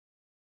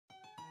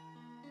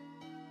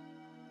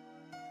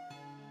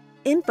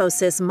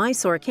Infosys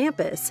Mysore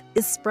campus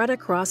is spread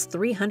across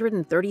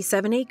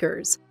 337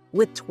 acres,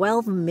 with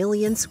 12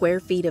 million square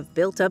feet of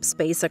built-up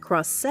space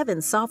across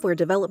 7 software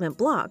development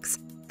blocks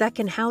that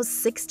can house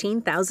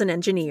 16,000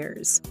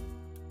 engineers.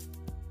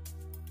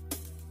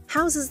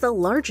 Houses the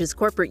largest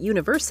corporate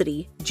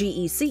university,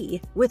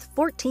 GEC, with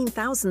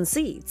 14,000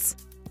 seats.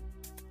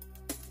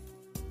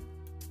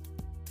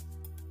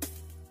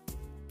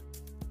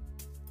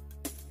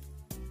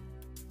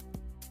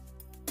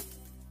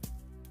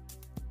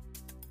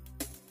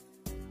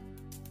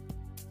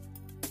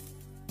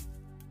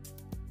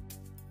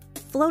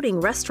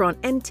 Floating restaurant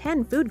and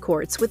 10 food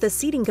courts with a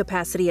seating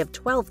capacity of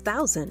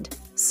 12,000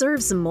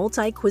 serves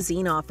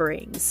multi-cuisine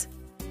offerings.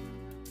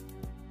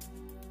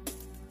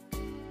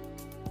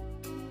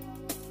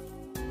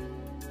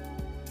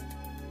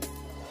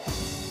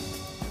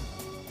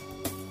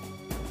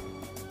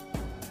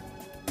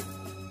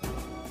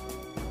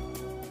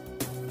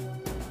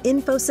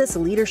 Infosys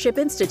Leadership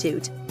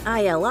Institute,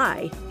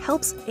 ILI,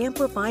 helps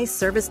amplify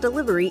service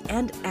delivery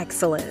and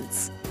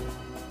excellence.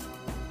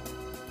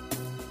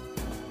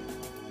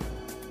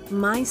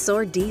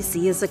 Mysore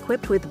DC is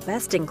equipped with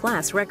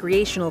best-in-class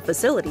recreational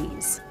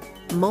facilities,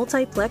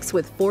 multiplex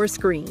with 4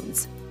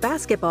 screens,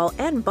 basketball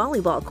and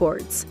volleyball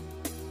courts,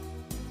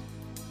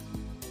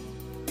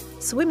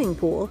 swimming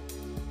pool,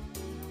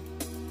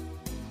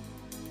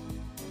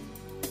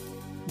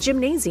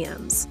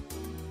 gymnasiums,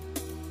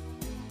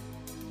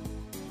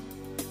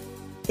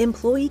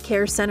 employee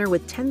care center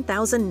with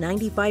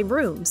 10,095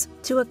 rooms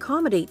to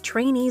accommodate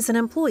trainees and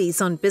employees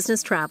on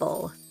business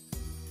travel.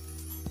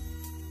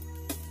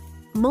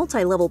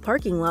 Multi-level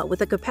parking lot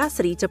with a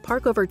capacity to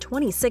park over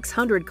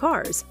 2,600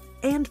 cars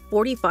and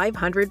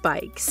 4,500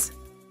 bikes.